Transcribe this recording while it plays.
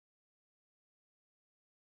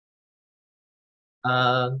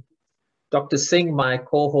Uh, Dr. Singh, my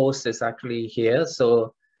co-host, is actually here.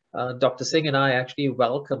 So, Dr. Singh and I actually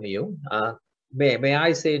welcome you. May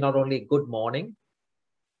I say not only good morning,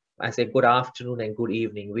 I say good afternoon and good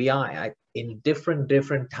evening. We are in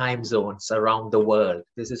different time zones around the world.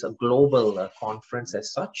 This is a global conference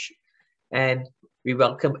as such, and we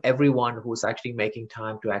welcome everyone who's actually making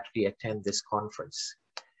time to actually attend this conference.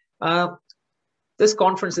 Uh, this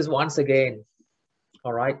conference is once again,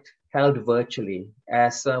 all right, held virtually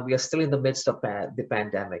as we are still in the midst of the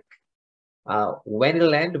pandemic. When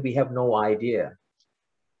it'll end, we have no idea.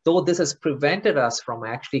 Though this has prevented us from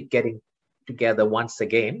actually getting together once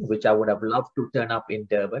again, which I would have loved to turn up in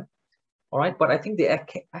Durban. All right, but I think the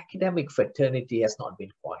academic fraternity has not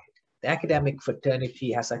been quiet. The academic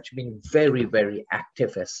fraternity has actually been very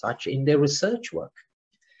active as such in their research work.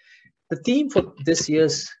 The theme for this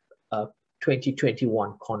year's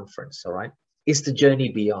 2021 conference, all right, is the journey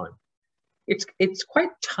beyond. It's quite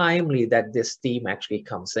timely that this theme actually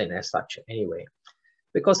comes in as such anyway,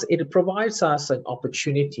 because it provides us an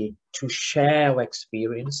opportunity to share our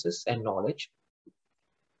experiences and knowledge,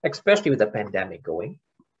 especially with the pandemic going,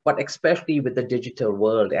 but especially with the digital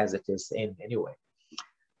world as it is in anyway,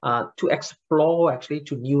 to explore actually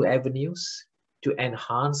to new avenues, to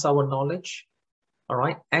enhance our knowledge, all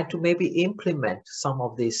right, and to maybe implement some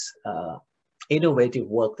of this innovative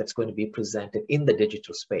work that's going to be presented in the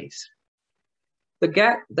digital space. The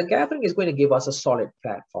gathering is going to give us a solid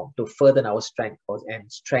platform to further our strength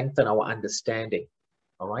and strengthen our understanding,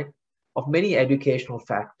 all right, of many educational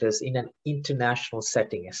factors in an international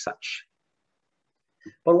setting as such.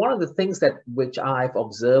 But one of the things that which I've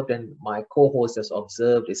observed and my co-host has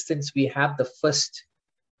observed is since we have the first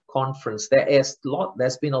conference, there's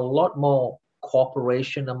been a lot more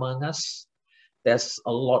cooperation among us. There's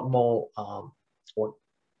a lot more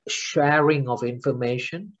sharing of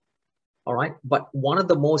information. All right. But one of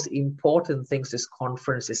the most important things this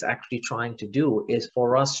conference is actually trying to do is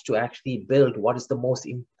for us to actually build what is the most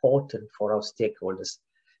important for our stakeholders,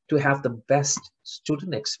 to have the best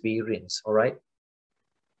student experience, all right,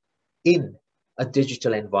 in a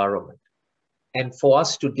digital environment. And for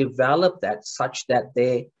us to develop that such that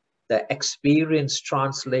the experience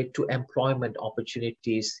translate to employment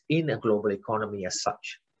opportunities in a global economy as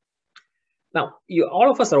such. Now,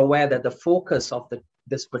 all of us are aware that the focus of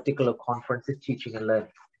this particular conference is teaching and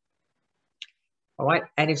learning. All right,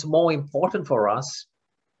 and it's more important for us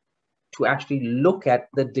to actually look at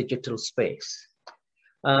the digital space.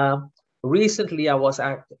 Recently, I was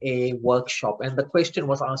at a workshop and the question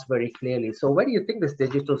was asked very clearly. So where do you think this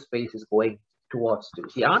digital space is going towards?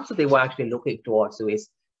 The answer they were actually looking towards is,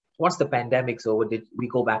 once the pandemic's over, did we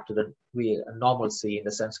go back to the normalcy in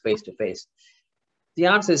the sense face-to-face? The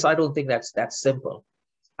answer is, I don't think that's that simple.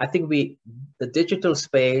 I think the digital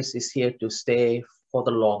space is here to stay for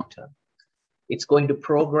the long term. It's going to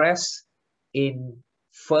progress in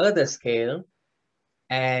further scale,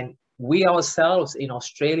 and we ourselves in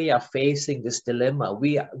Australia are facing this dilemma.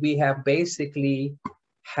 We have basically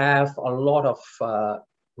have a lot of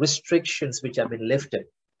restrictions which have been lifted,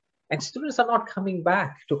 and students are not coming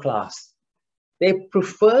back to class. They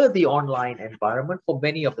prefer the online environment for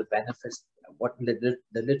many of the benefits. What the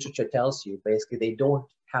literature tells you, basically, they don't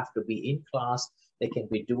have to be in class. They can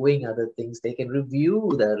be doing other things. They can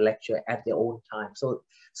review the lecture at their own time. So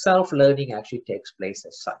self-learning actually takes place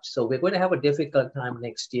as such. So we're going to have a difficult time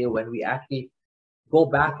next year when we actually go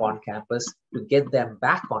back on campus to get them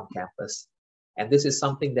back on campus. And this is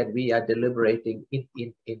something that we are deliberating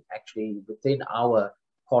in actually within our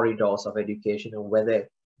corridors of education, and whether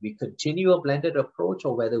we continue a blended approach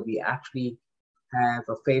or whether we actually have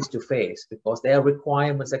a face-to-face, because there are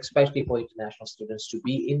requirements, especially for international students, to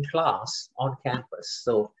be in class on campus.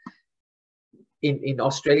 So in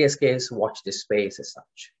Australia's case, watch this space as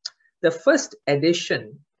such. The first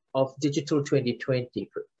edition of Digital 2020,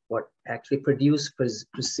 what actually produced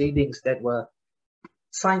proceedings that were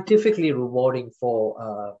scientifically rewarding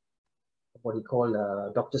for what you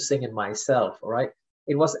call Dr. Singh and myself, all right?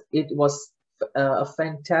 It was a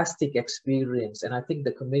fantastic experience, and I think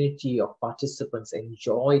the community of participants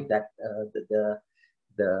enjoyed that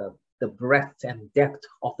the breadth and depth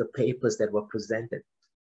of the papers that were presented.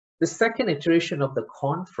 The second iteration of the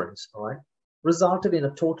conference, all right, resulted in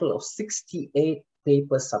a total of 68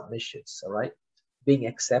 paper submissions, all right, being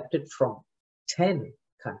accepted from 10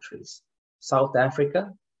 countries: South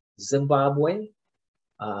Africa, Zimbabwe,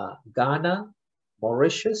 Ghana,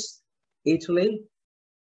 Mauritius, Italy,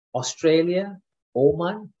 Australia,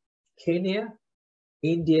 Oman, Kenya,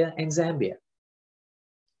 India, and Zambia.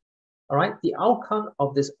 All right, the outcome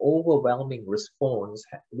of this overwhelming response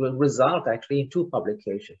will result actually in 2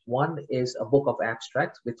 publications. One is a book of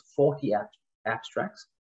abstracts with 40 abstracts,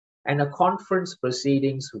 and a conference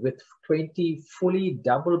proceedings with 20 fully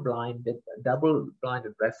double-blinded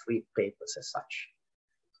referee papers as such.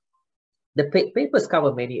 The papers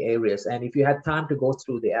cover many areas, and if you had time to go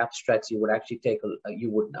through the abstracts, you would actually you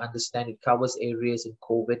would understand it covers areas in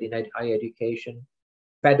COVID in higher education,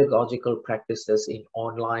 pedagogical practices in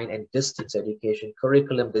online and distance education,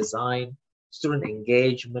 curriculum design, student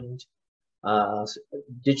engagement,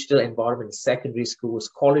 digital environment in secondary schools,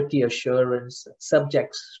 quality assurance,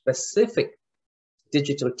 subject-specific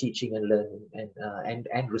digital teaching and learning,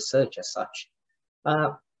 and research as such.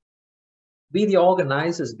 We, the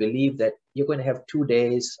organizers, believe that you're going to have 2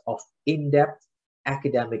 days of in-depth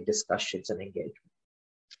academic discussions and engagement.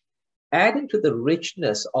 Adding to the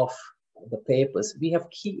richness of the papers, we have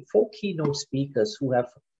 4 keynote speakers who have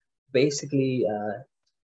basically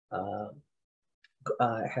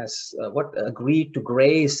agreed to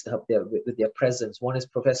grace with their presence. One is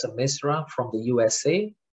Professor Misra from the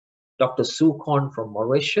USA, Dr. Sukon from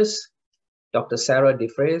Mauritius, Dr. Sarah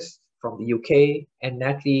DeFries from the UK, and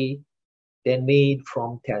Natalie Denmead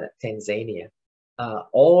from Tanzania.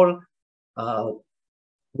 All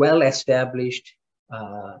well-established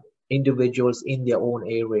individuals in their own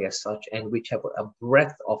area as such, and which have a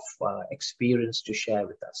breadth of experience to share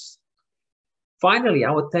with us. Finally,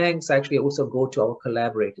 our thanks actually also go to our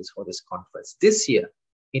collaborators for this conference. This year,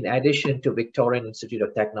 in addition to Victorian Institute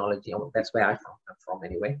of Technology, that's where I'm from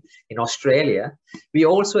anyway, in Australia, we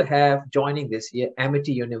also have joining this year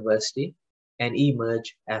Amity University and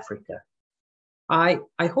Emerge Africa. I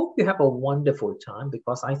hope you have a wonderful time,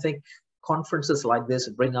 because I think conferences like this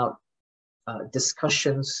bring out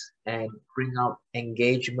discussions and bring out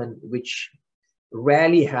engagement, which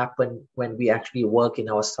rarely happen when we actually work in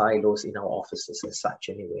our silos, in our offices and such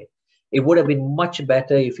anyway. It would have been much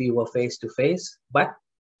better if we were face-to-face, but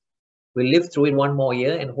we'll live through it one more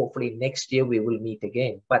year, and hopefully next year we will meet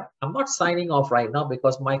again. But I'm not signing off right now,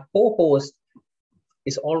 because my co-host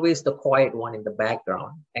is always the quiet one in the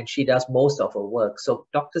background, and she does most of her work. So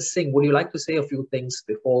Dr. Singh, would you like to say a few things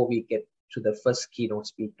before we get to the first keynote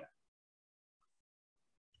speaker?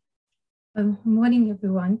 Good morning,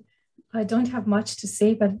 everyone. I don't have much to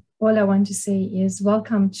say, but all I want to say is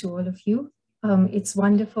welcome to all of you. It's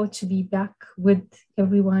wonderful to be back with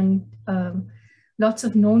everyone. Lots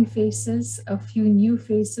of known faces, a few new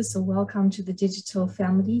faces. So welcome to the digital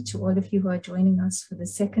family, to all of you who are joining us for the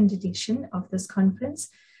 2nd edition of this conference.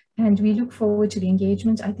 And we look forward to the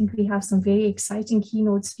engagement. I think we have some very exciting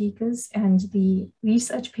keynote speakers, and the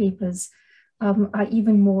research papers are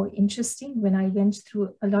even more interesting. When I went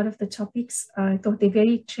through a lot of the topics, I thought they're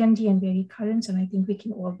very trendy and very current, and I think we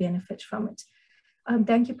can all benefit from it.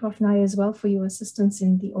 Thank you, Prof. Nair, as well, for your assistance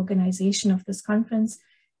in the organization of this conference.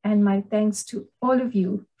 And my thanks to all of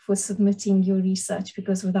you for submitting your research,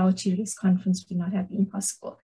 because without you, this conference would not have been possible.